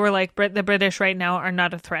 So they were like, the British right now are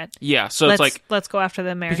not a threat. Yeah, so it's like... Let's go after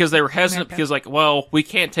the Americans. Because they were hesitant because, like, well, we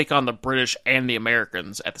can't take on the British and the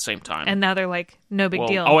Americans at the same time. And now they're like, no big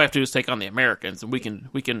deal. All we have to do is take on the Americans, and we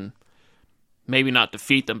can maybe not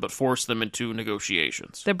defeat them, but force them into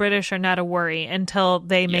negotiations. The British are not a worry until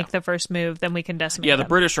they make the first move, then we can decimate them. The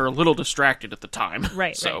British are a little distracted at the time.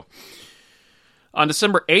 Right, so, right. On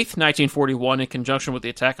December 8th, 1941, in conjunction with the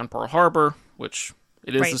attack on Pearl Harbor, which...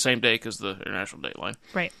 It is the same day because the international dateline.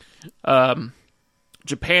 Right.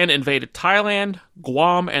 Japan invaded Thailand,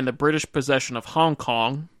 Guam, and the British possession of Hong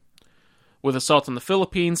Kong, with assaults on the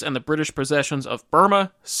Philippines and the British possessions of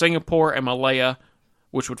Burma, Singapore, and Malaya,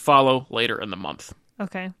 which would follow later in the month.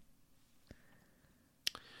 Okay.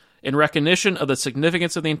 In recognition of the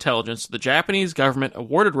significance of the intelligence, the Japanese government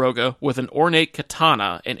awarded Roga with an ornate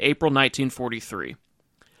katana in April 1943.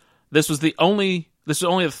 This was only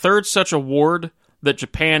the third such award that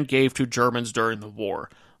Japan gave to Germans during the war.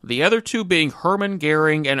 The other two being Hermann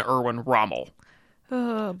Goering and Erwin Rommel.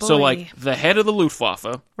 Oh, boy. So, like, the head of the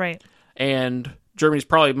Luftwaffe. Right. And Germany's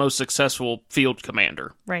probably most successful field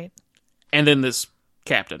commander. Right. And then this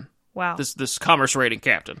captain. Wow. This commerce rating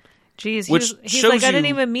captain. Jeez, he's like, I didn't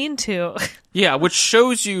even mean to. Yeah, which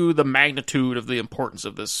shows you the magnitude of the importance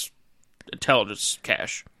of this intelligence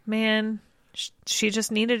cache. Man, she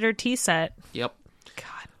just needed her tea set. Yep. God.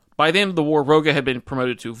 By the end of the war, Roga had been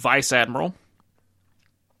promoted to vice admiral.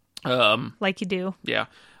 Like you do. Yeah.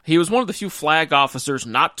 He was one of the few flag officers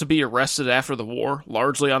not to be arrested after the war,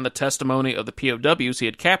 largely on the testimony of the POWs he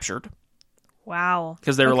had captured. Wow.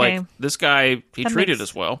 Because they were like, this guy, he treated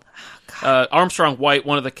us well. Armstrong White,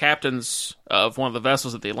 one of the captains of one of the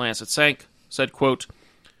vessels that the Atlantis had sank, said, quote,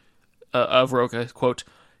 of Roga, quote,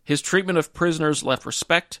 his treatment of prisoners left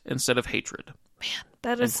respect instead of hatred. Man,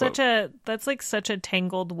 that is that's like such a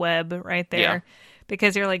tangled web right there. Yeah.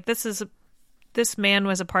 Because you're like, this man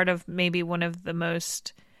was a part of maybe one of the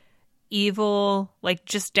most evil, like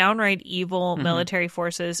just downright evil military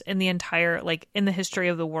forces in the entire, like in the history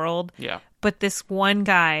of the world. Yeah. But this one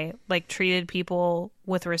guy like treated people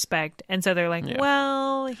with respect. And so they're like,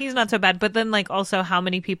 well, he's not so bad. But then like also how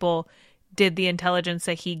many people did the intelligence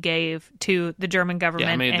that he gave to the German government?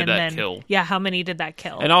 Yeah, how many did that kill? Yeah, how many did that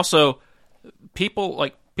kill? And also people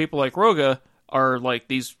like Roga are like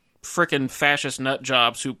these frickin' fascist nut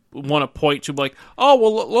jobs who want to point to like, oh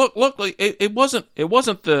well, look, like, it wasn't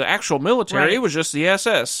the actual military, Right. It was just the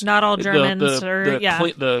SS. Not all Germans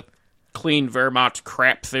the clean Wehrmacht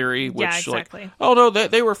crap theory, which exactly. like, oh no,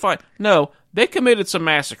 they were fine. No, they committed some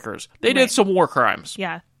massacres. They did some war crimes.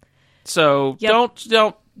 Yeah. So don't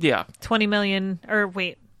 20 million, or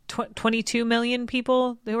wait, 22 million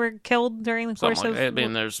people who were killed during the course something of... like, I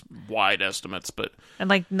mean, there's wide estimates, but... And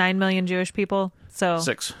like 9 million Jewish people. So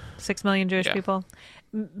 6 million Jewish people.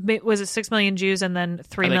 Was it 6 million Jews and then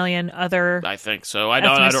 3 million other... I think so. I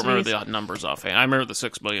don't remember the numbers offhand. I remember the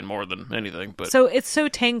 6 million more than anything. But so it's so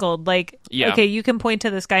tangled. Like, okay, you can point to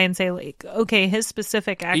this guy and say, like, okay, his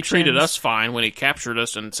specific actions... He treated us fine when he captured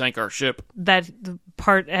us and sank our ship. That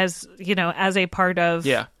part as, as a part of...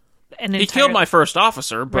 Yeah. He killed my first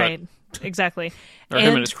officer, but... Right, exactly. Or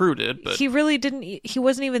him and his crew did, but... He really didn't... He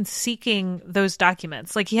wasn't even seeking those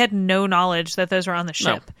documents. Like, he had no knowledge that those were on the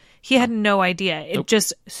ship. No. He had no idea. It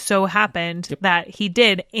just so happened that he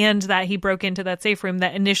did, and that he broke into that safe room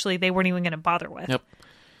that initially they weren't even going to bother with. Yep.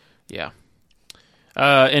 Yeah.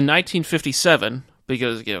 In 1957,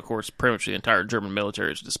 because, of course, pretty much the entire German military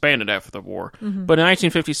was disbanded after the war, but in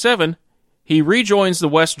 1957, he rejoins the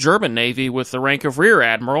West German Navy with the rank of Rear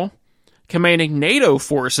Admiral, commanding NATO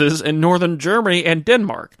forces in northern Germany and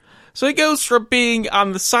Denmark. So he goes from being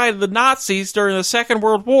on the side of the Nazis during the Second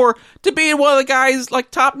World War to being one of the guys,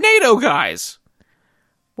 like, top NATO guys.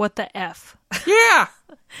 What the F? Yeah.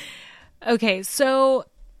 Okay, so...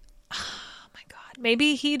 Oh my God.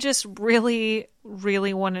 Maybe he just really,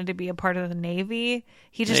 really wanted to be a part of the Navy.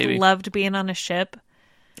 He just loved being on a ship.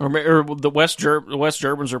 Or the West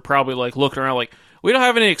Germans are probably, like, looking around like, we don't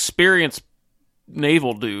have any experienced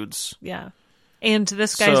naval dudes. Yeah. And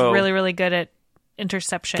this guy's really, really good at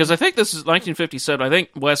interception. Because I think this is 1957. I think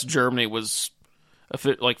West Germany was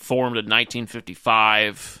formed in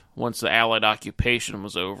 1955 once the Allied occupation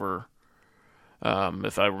was over,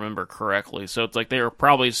 if I remember correctly. So it's like they were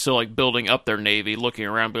probably still like building up their navy, looking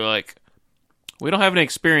around, be like, we don't have any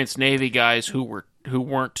experienced Navy guys who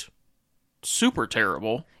weren't super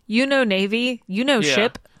terrible. Navy,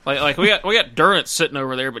 ship. Like we got Durrant sitting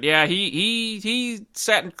over there, but yeah, he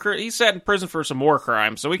sat in prison for some war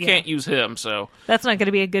crimes, so we can't use him. So that's not going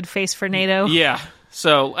to be a good face for NATO. Yeah.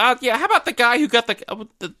 So how about the guy who got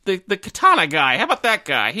the katana guy? How about that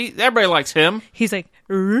guy? Everybody likes him. He's like,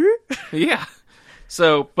 yeah.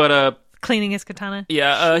 So, but cleaning his katana.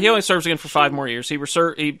 Yeah. He only serves again for 5 more years. He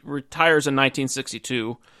retires in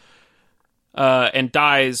 1962, and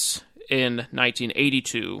dies in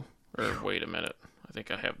 1982. Or wait a minute. I think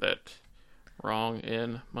I have that wrong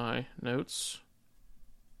in my notes.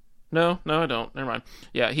 No, I don't. Never mind.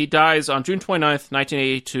 Yeah, he dies on June 29th,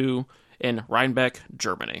 1982 in Rheinbeck,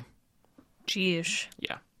 Germany. Jeez.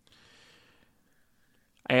 Yeah.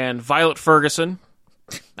 And Violet Ferguson,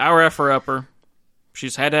 our F-upper,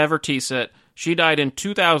 she's had to have her T set. She died in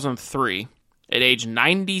 2003 at age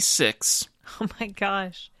 96. Oh my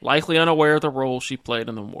gosh. Likely unaware of the role she played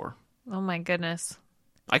in the war. Oh my goodness.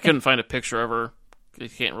 I couldn't find a picture of her. You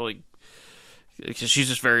can't really, because she's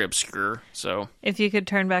just very obscure. So, if you could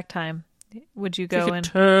turn back time, would you go and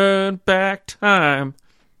turn back time?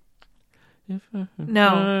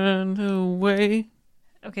 No. Run away.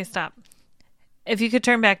 Okay, stop. If you could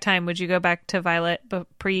turn back time, would you go back to Violet, but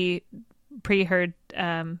pre her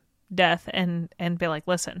death, and be like,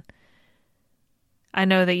 listen, I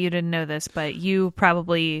know that you didn't know this, but you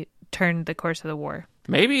probably turned the course of the war.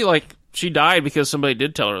 Maybe like she died because somebody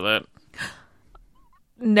did tell her that.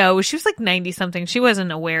 No, she was like 90-something. She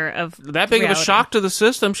wasn't aware of that big reality. Of a shock to the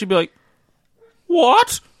system. She'd be like,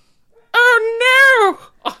 what? Oh,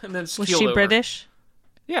 no! And then was she over. British?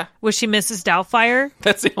 Yeah. Was she Mrs. Doubtfire?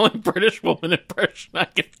 That's the only British woman impression I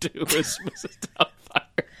can do is Mrs.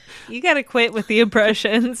 Doubtfire. You gotta quit with the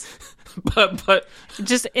impressions. but...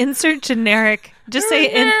 Just insert generic. Just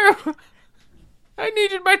say... No. I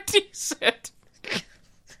needed my tea set.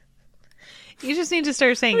 You just need to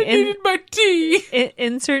start saying... I needed my tea.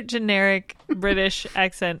 Insert generic British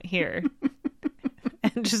accent here.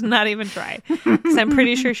 And just not even try. Because I'm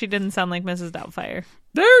pretty sure she didn't sound like Mrs. Doubtfire.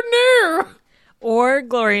 No. Or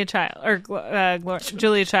Gloria Child. Or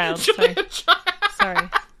Julia Child. Sorry.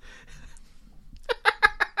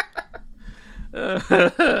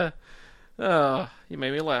 Oh, you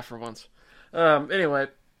made me laugh for once. Anyway.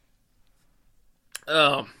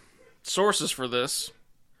 Sources for this.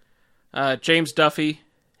 James Duffy,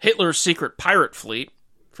 Hitler's Secret Pirate Fleet,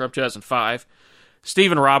 from 2005.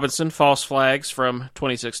 Stephen Robinson, False Flags, from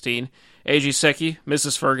 2016. A.G. Secchi,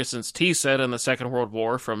 Mrs. Ferguson's Tea Set in the Second World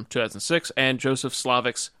War, from 2006. And Joseph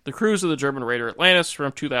Slavik's The Cruise of the German Raider Atlantis,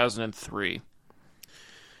 from 2003.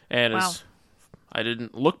 And Wow. I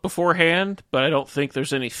didn't look beforehand, but I don't think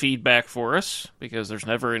there's any feedback for us, because there's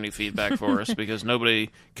never any feedback for us, because nobody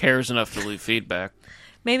cares enough to leave feedback.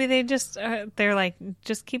 Maybe they just, they're like,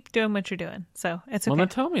 just keep doing what you're doing. So it's okay. Well, then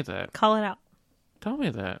tell me that. Call it out. Tell me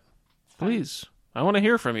that. Please. I want to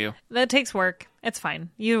hear from you. That takes work. It's fine.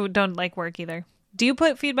 You don't like work either. Do you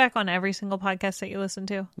put feedback on every single podcast that you listen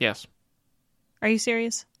to? Yes. Are you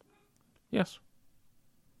serious? Yes.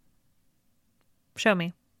 Show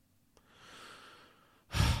me.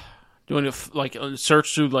 Doing a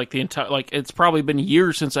search through like the entire, like, it's probably been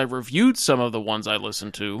years since I've reviewed some of the ones I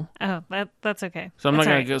listened to. Oh, that's okay. So I'm That's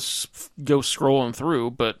not all going right. to go scrolling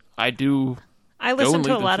through, but I do. I listen and to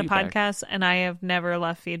a leave the lot of feedback. podcasts, and I have never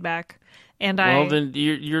left feedback. And Well, then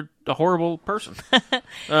you're a horrible person.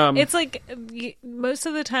 it's like most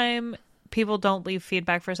of the time people don't leave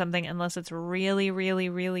feedback for something unless it's really, really,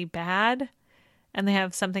 really bad, and they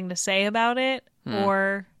have something to say about it,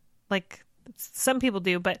 or like some people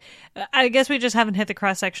do. But I guess we just haven't hit the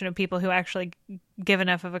cross section of people who actually give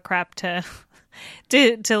enough of a crap to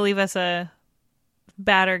to leave us a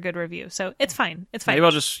bad or good review. So it's fine. It's fine. Maybe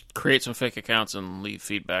I'll just create some fake accounts and leave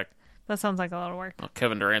feedback. That sounds like a lot of work. I'll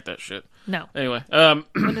Kevin Durant that shit. No. Anyway,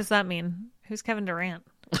 What does that mean? Who's Kevin Durant?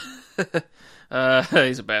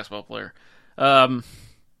 he's a basketball player.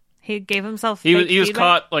 He gave himself He fake was feedback?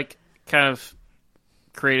 caught like kind of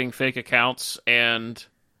creating fake accounts and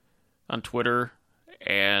on Twitter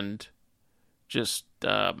and just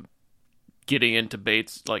getting into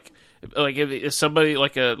baits like if somebody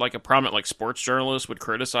like a prominent like sports journalist would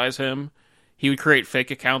criticize him, he would create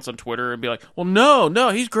fake accounts on Twitter and be like, "Well, no,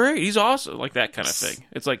 he's great, he's awesome," like that kind of thing.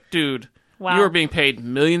 It's like, dude, Wow. you are being paid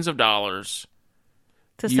millions of dollars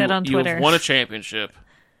to sit on You Twitter. have won a championship.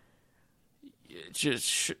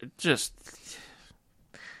 Just,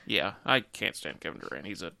 yeah, I can't stand Kevin Durant.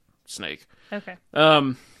 He's a snake. Okay.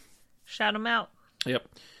 Um, Shout him out. Yep.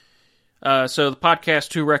 So the podcast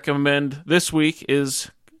to recommend this week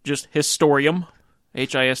is just Historium,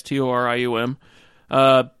 Historium.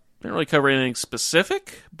 Didn't really cover anything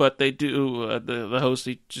specific, but they do. The host,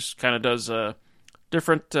 he just kind of does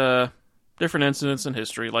different incidents in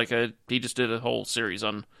history. Like he just did a whole series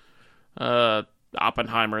on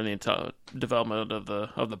Oppenheimer and the development of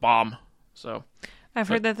the bomb. So I've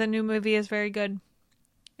heard that the new movie is very good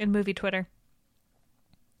in movie Twitter.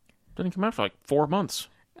 didn't come out for like 4 months.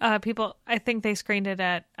 People, I think they screened it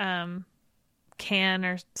at Cannes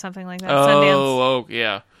or something like that. Sundance. Oh,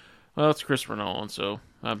 yeah. Well, it's Christopher Nolan, so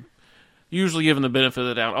I'm usually given the benefit of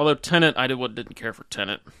the doubt. Although Tenet, I didn't care for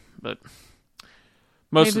Tenet, but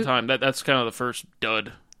most of the time, that's kind of the first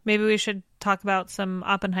dud. Maybe we should talk about some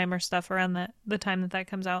Oppenheimer stuff around the time that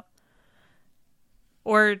that's out.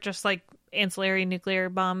 Or just like ancillary nuclear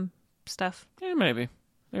bomb stuff. Yeah, maybe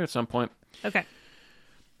at some point. Okay.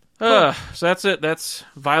 So that's it. That's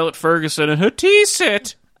Violet Ferguson and her tea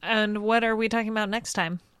set. And what are we talking about next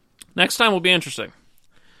time? Next time will be interesting.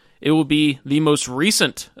 It will be the most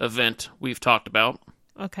recent event we've talked about.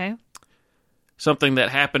 Okay. Something that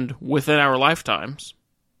happened within our lifetimes.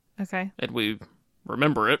 Okay. And we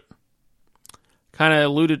remember it. Kind of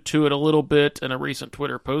alluded to it a little bit in a recent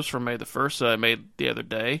Twitter post from May the 1st that I made the other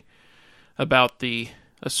day about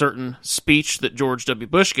a certain speech that George W.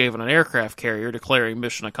 Bush gave on an aircraft carrier declaring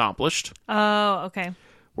mission accomplished. Oh, okay.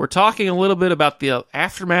 We're talking a little bit about the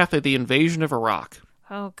aftermath of the invasion of Iraq.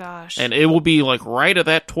 Oh, gosh. And it will be like right at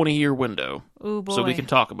that 20-year window. Ooh, boy. So we can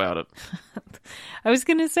talk about it. I was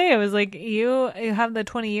going to say, I was like, you have the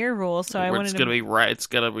 20-year rule, so I wanted It's to... going to be right. It's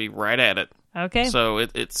going to be right at it. Okay. So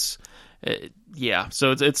yeah.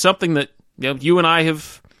 So it's something that you and I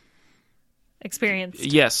have experienced.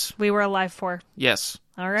 Yes. We were alive for. Yes.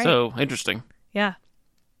 All right. So interesting. Yeah.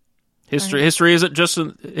 History isn't just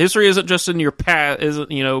in your past.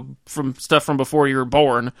 Isn't from stuff from before you were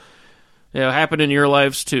born. Happened in your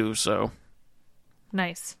lives too. So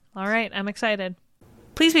Nice. All right. I'm excited.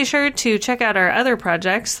 Please be sure to check out our other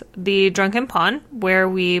projects, The Drunken Pawn, where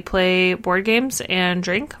we play board games and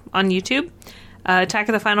drink on YouTube. Attack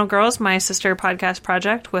of the Final Girls, my sister podcast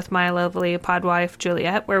project with my lovely podwife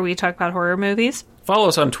Juliet, where we talk about horror movies. follow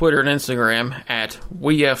us on Twitter and Instagram at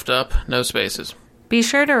WeEffedUp, no spaces. Be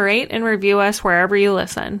sure to rate and review us wherever you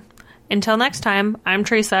listen. Until next time, I'm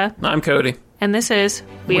Teresa. I'm Cody. And this is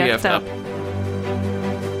We Effed Up.